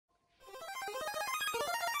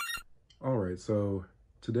All right, so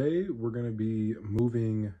today we're going to be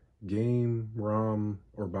moving game, ROM,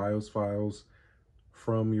 or BIOS files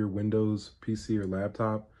from your Windows PC or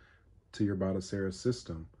laptop to your Batocera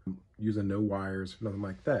system using no wires, nothing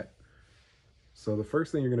like that. So the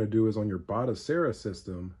first thing you're going to do is on your Batocera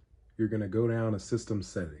system, you're going to go down to System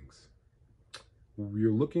Settings.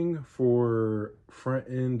 You're looking for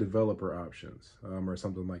front-end developer options or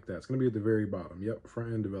something like that. It's going to be at the very bottom. Yep,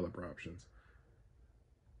 front-end developer options.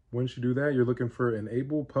 Once you do that, you're looking for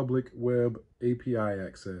Enable Public Web API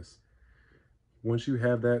Access. Once you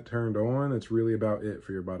have that turned on, it's really about it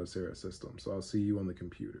for your Batocera system. So I'll see you on the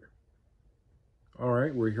computer. All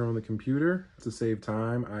right, we're here on the computer. To save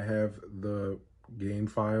time, I have the game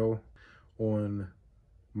file on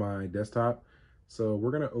my desktop. So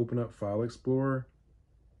we're gonna open up File Explorer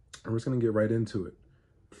and we're just gonna get right into it.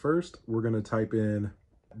 First, we're gonna type in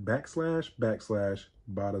 //Batocera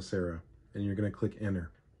and you're gonna click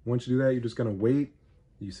enter. Once you do that, you're just gonna wait.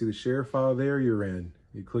 You see the share file there, you're in.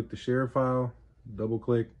 You click the share file, double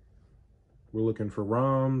click. We're looking for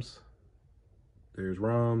ROMs. There's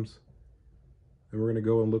ROMs. And we're gonna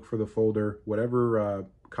go and look for the folder, whatever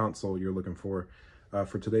console you're looking for.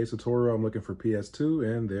 For today's tutorial, I'm looking for PS2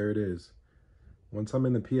 and there it is. Once I'm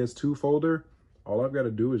in the PS2 folder, all I've gotta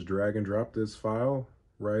do is drag and drop this file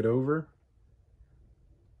right over.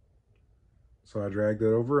 So I dragged it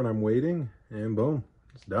over and I'm waiting and boom.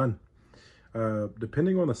 It's done.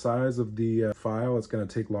 Depending on the size of the file, it's going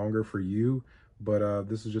to take longer for you, but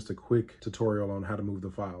this is just a quick tutorial on how to move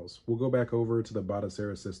the files. We'll go back over to the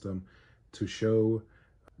Batocera system to show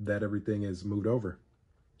that everything is moved over.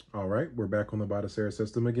 All right, we're back on the Batocera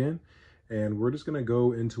system again, and we're just going to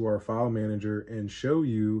go into our file manager and show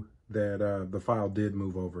you that the file did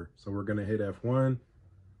move over. So we're going to hit F1.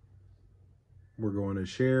 We're going to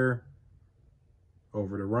share,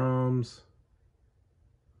 over to ROMs,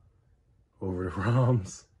 over to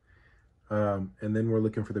ROMs, and then we're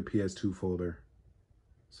looking for the PS2 folder.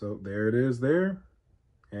 So there it is there,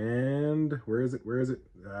 and where is it?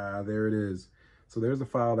 There it is. So there's the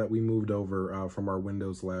file that we moved over from our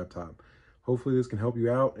Windows laptop. Hopefully this can help you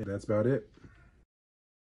out, and that's about it.